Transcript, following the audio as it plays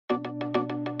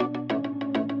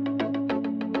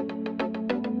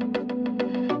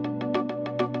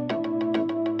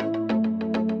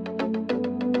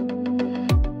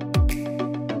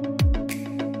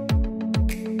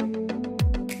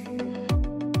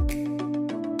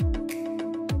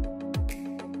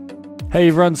Hey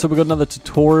everyone, so we've got another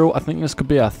tutorial. I think this could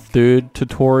be our third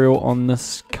tutorial on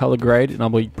this color grade, and I'll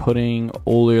be putting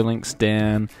all their links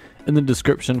down in the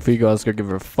description for you guys to go give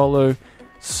it a follow.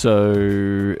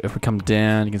 So if we come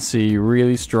down, you can see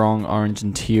really strong orange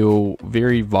and teal,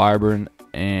 very vibrant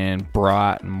and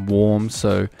bright and warm.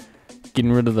 So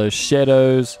getting rid of those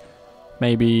shadows,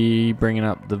 maybe bringing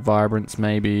up the vibrance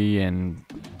and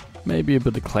maybe a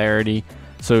bit of clarity.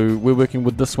 So we're working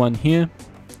with this one here,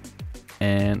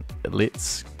 and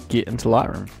let's get into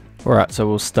Lightroom. Alright, so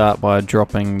we'll start by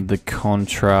dropping the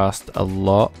contrast a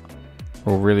lot.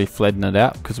 We'll really flatten it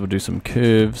out because we'll do some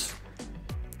curves,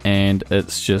 and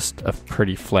it's just a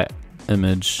pretty flat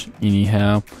image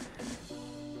anyhow.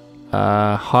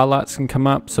 Highlights can come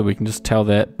up, so we can just tell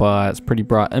that by its pretty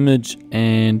bright image,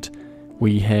 and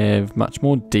we have much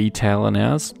more detail in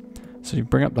ours. So you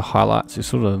bring up the highlights, you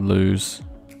sort of lose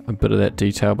a bit of that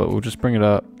detail, but we'll just bring it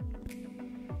up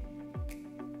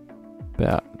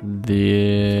about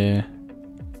there.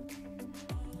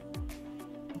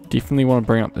 Definitely want to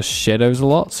bring up the shadows a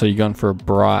lot, so you're going for a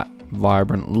bright,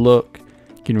 vibrant look.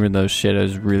 Getting rid of those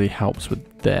shadows really helps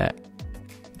with that.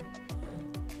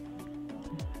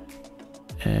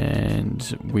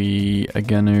 And we are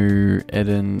going to add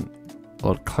in a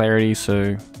lot of clarity,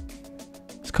 so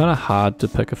it's kind of hard to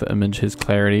pick if an image has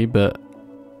clarity, but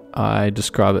I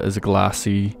describe it as a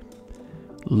glassy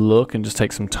look, and just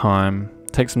take some time.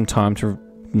 Take some time to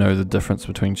know the difference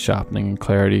between sharpening and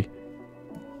clarity.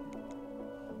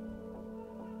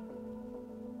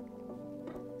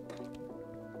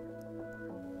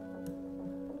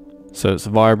 So it's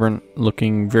vibrant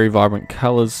looking, very vibrant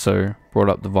colors, so brought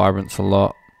up the vibrance a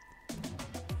lot.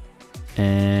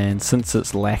 And since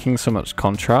it's lacking so much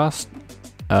contrast,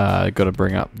 got to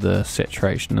bring up the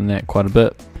saturation in that quite a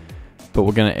bit. But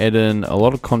we're going to add in a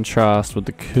lot of contrast with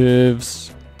the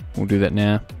curves. We'll do that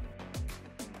now.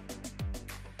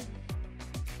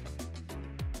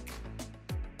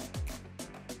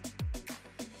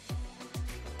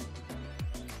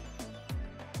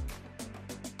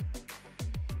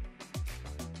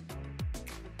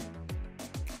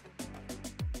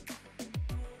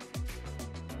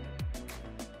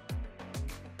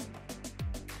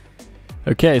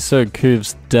 Okay, so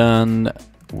curves done.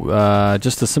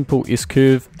 Just a simple S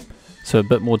curve, so a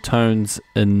bit more tones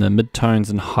in the mid-tones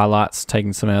and highlights,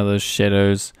 taking some out of those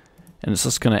shadows, and it's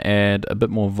just going to add a bit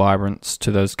more vibrance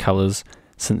to those colors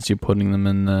since you're putting them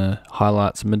in the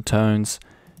highlights and mid-tones.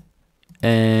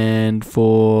 And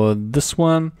for this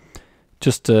one,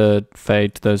 just to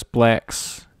fade to those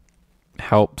blacks,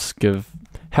 helps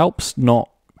not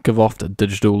give off the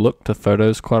digital look to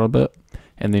photos quite a bit.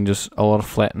 And then just a lot of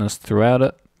flatness throughout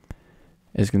it.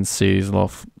 As you can see, there's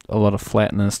a lot of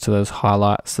flatness to those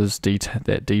highlights. There's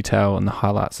that detail in the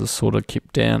highlights is sort of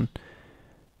kept down.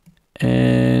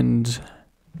 And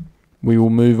we will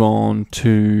move on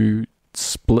to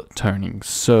split toning.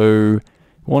 So we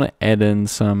want to add in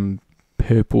some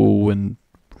purple and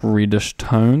reddish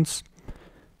tones.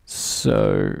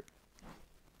 So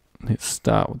let's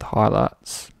start with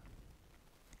highlights.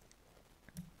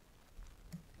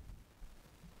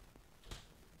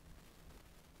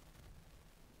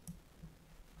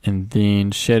 And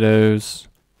then shadows.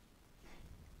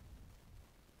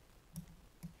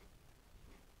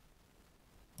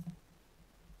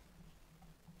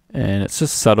 And it's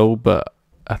just subtle, but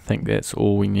I think that's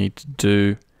all we need to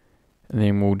do. And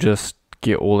then we'll just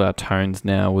get all our tones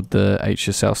now with the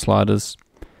HSL sliders.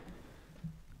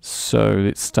 So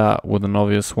let's start with an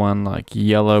obvious one like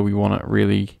yellow. We want it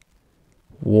really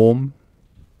warm.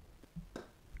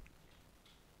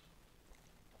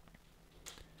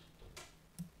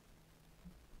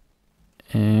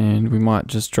 And we might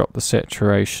just drop the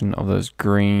saturation of those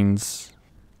greens.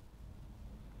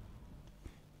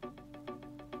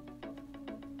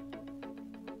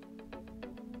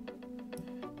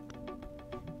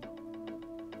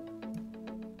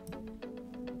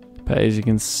 But as you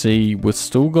can see, we've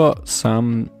still got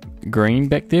some green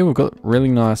back there. We've got really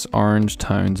nice orange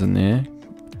tones in there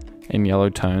and yellow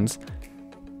tones,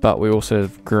 but we also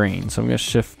have green. So I'm going to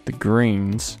shift the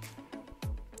greens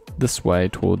this way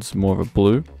towards more of a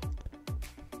blue.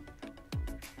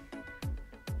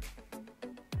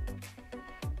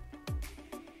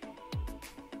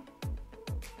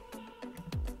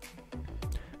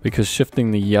 Because shifting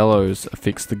the yellows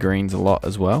affects the greens a lot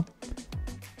as well.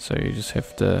 So you just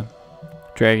have to,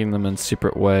 dragging them in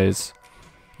separate ways,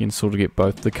 you can sort of get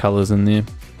both the colors in there.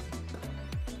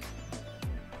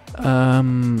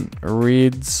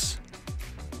 Reds,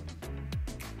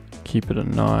 keep it a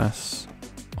nice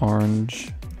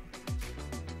orange.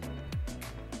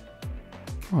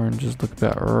 Oranges look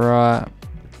about right.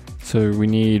 So we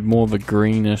need more of a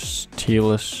greenish,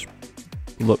 tealish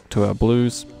look to our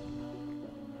blues.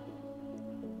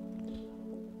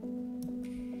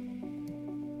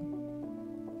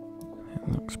 That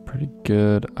looks pretty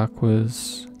good.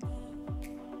 Aquas.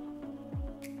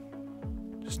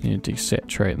 Just need to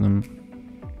desaturate them.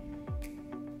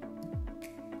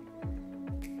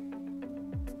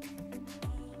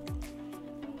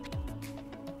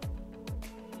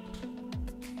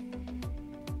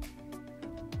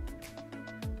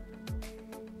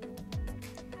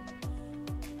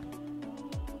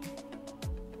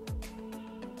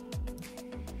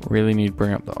 Really need to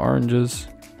bring up the oranges.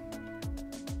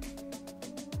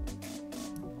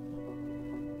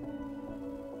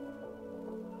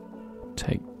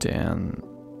 Take down.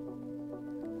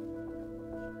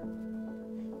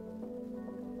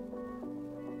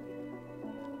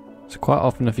 So quite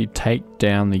often if you take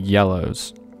down the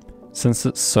yellows, since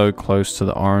it's so close to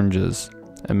the oranges,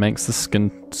 it makes the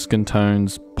skin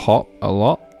tones pop a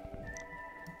lot.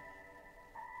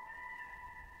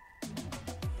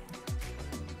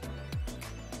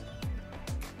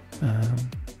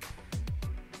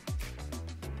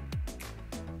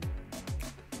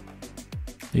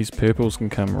 These purples can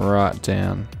come right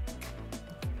down.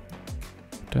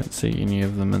 Don't see any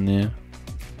of them in there.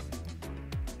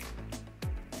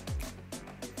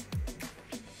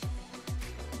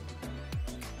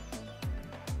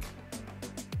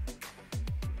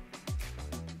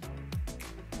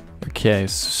 Okay,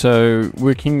 so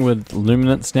working with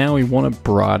luminance now, we want to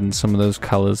brighten some of those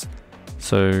colors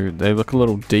so they look a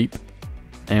little deep,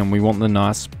 and we want the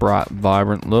nice, bright,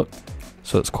 vibrant look.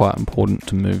 So it's quite important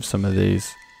to move some of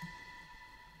these.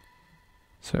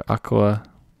 So aqua,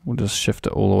 we'll just shift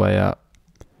it all the way up.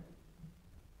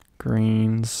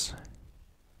 Greens.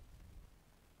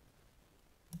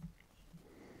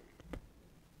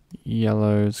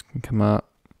 Yellows can come up.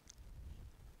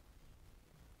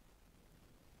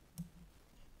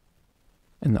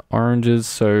 And the oranges,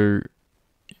 so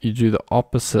you do the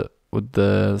opposite with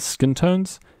the skin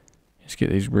tones. You just get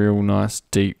these real nice,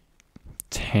 deep,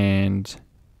 tanned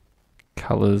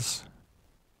colors.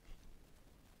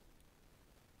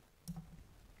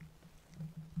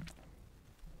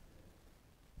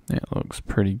 That looks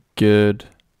pretty good.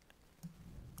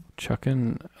 Chuck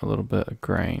in a little bit of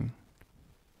green.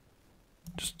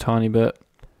 Just a tiny bit.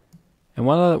 And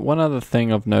one other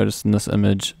thing I've noticed in this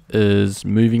image is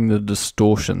moving the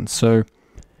distortion. So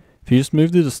if you just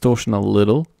move the distortion a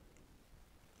little,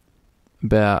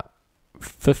 about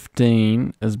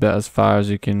 15 is about as far as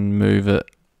you can move it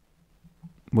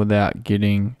without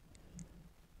getting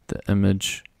the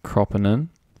image cropping in.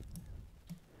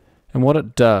 And what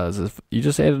it does, if you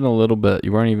just add in a little bit,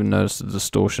 you won't even notice the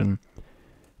distortion.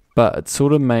 But it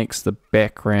sort of makes the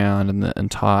background and the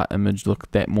entire image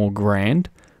look that more grand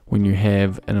when you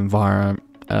have an environment,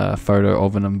 photo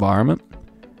of an environment.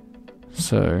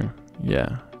 So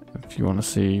yeah, if you want to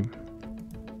see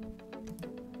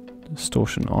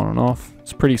distortion on and off,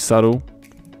 it's pretty subtle,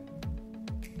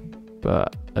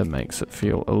 but it makes it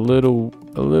feel a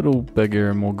little bigger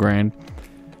and more grand,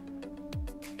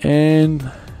 and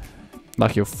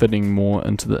like you're fitting more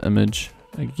into the image,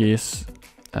 I guess.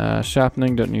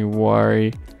 Sharpening, don't need to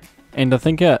worry. And I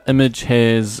think our image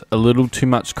has a little too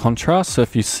much contrast, so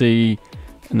if you see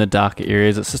in the darker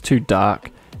areas, it's just too dark.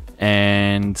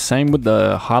 And same with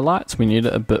the highlights, we need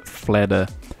it a bit flatter,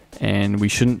 and we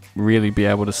shouldn't really be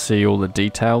able to see all the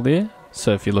detail there.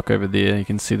 So if you look over there, you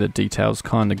can see the detail's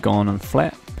kind of gone and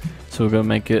flat. So we're going to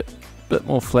make it a bit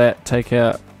more flat, take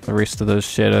out the rest of those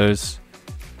shadows,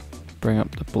 bring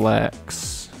up the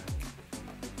blacks.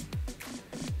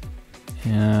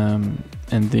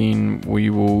 And then we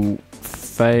will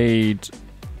fade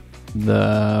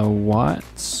the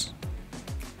whites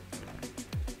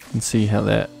and see how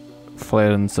that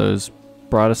flattens those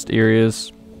brightest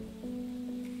areas.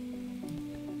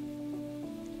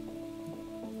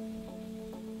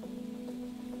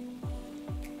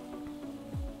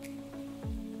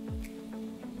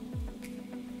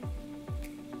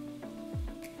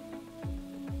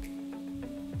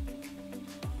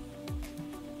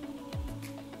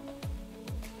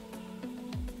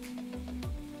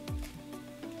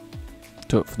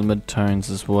 Do it for the mid-tones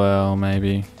as well,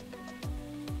 maybe.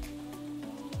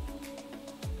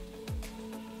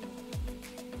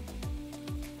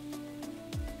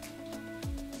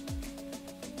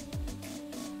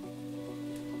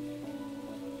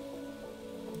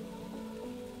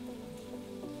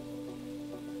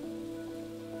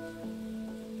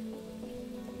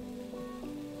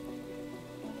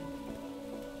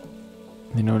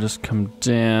 Then I'll just come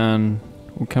down.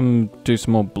 We'll come do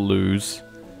some more blues.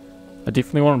 I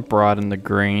definitely want to brighten the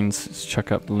greens. Let's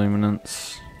chuck up the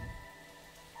luminance.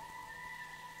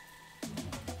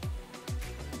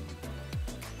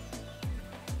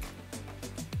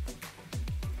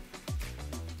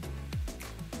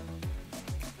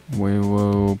 We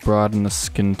will brighten the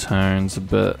skin tones a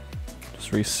bit,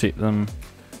 just reset them.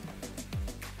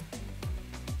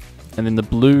 And then the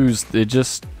blues,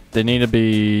 they need to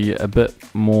be a bit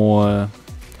more,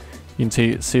 you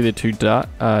can see they're too dark,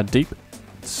 deep,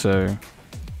 so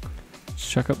let's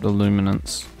chuck up the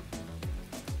luminance.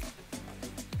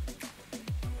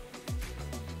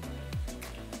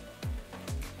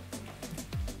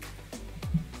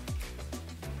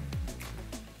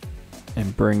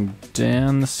 And bring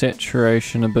down the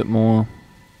saturation a bit more.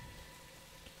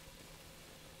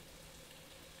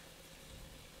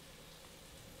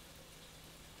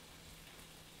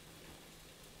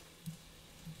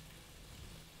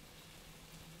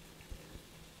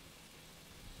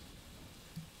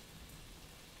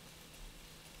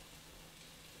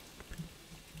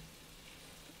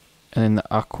 And then the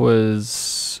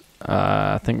aquas,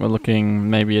 I think we're looking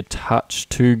maybe a touch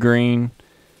too green.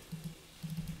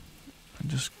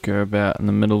 Just go about in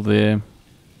the middle there.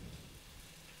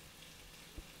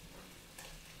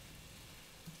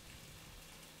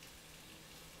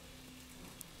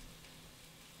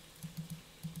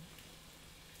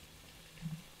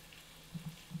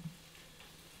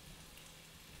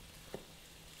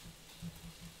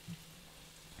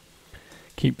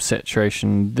 Keep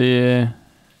saturation there.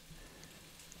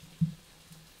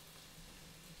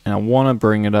 And I want to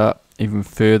bring it up even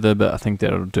further, but I think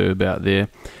that'll do about there.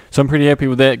 So I'm pretty happy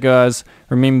with that, guys.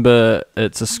 Remember,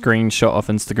 it's a screenshot off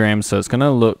Instagram, so it's going to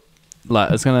look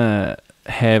like it's going to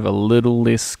have a little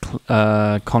less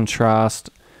contrast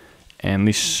and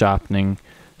less sharpening.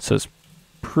 So it's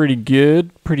pretty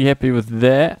good. Pretty happy with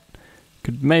that.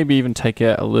 Could maybe even take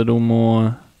out a little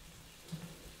more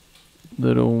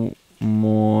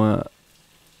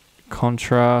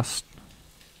contrast.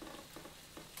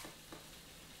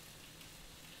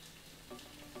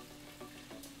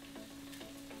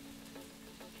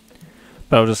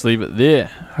 But I'll just leave it there.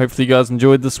 Hopefully you guys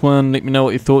enjoyed this one. Let me know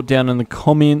what you thought down in the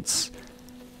comments.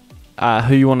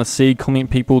 Who you want to see. Comment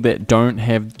people that don't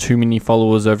have too many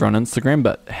followers over on Instagram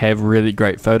but have really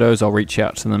great photos. I'll reach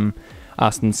out to them,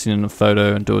 ask them to send in a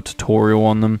photo and do a tutorial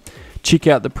on them. Check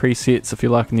out the presets if you're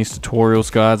liking these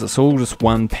tutorials, guys. It's all just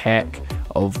one pack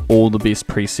of all the best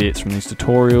presets from these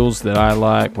tutorials that I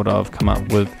like, what I've come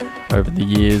up with over the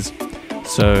years.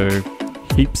 So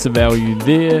heaps of value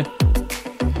there.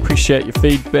 Appreciate your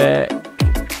feedback.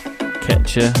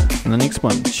 Catch you in the next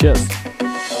one. Cheers.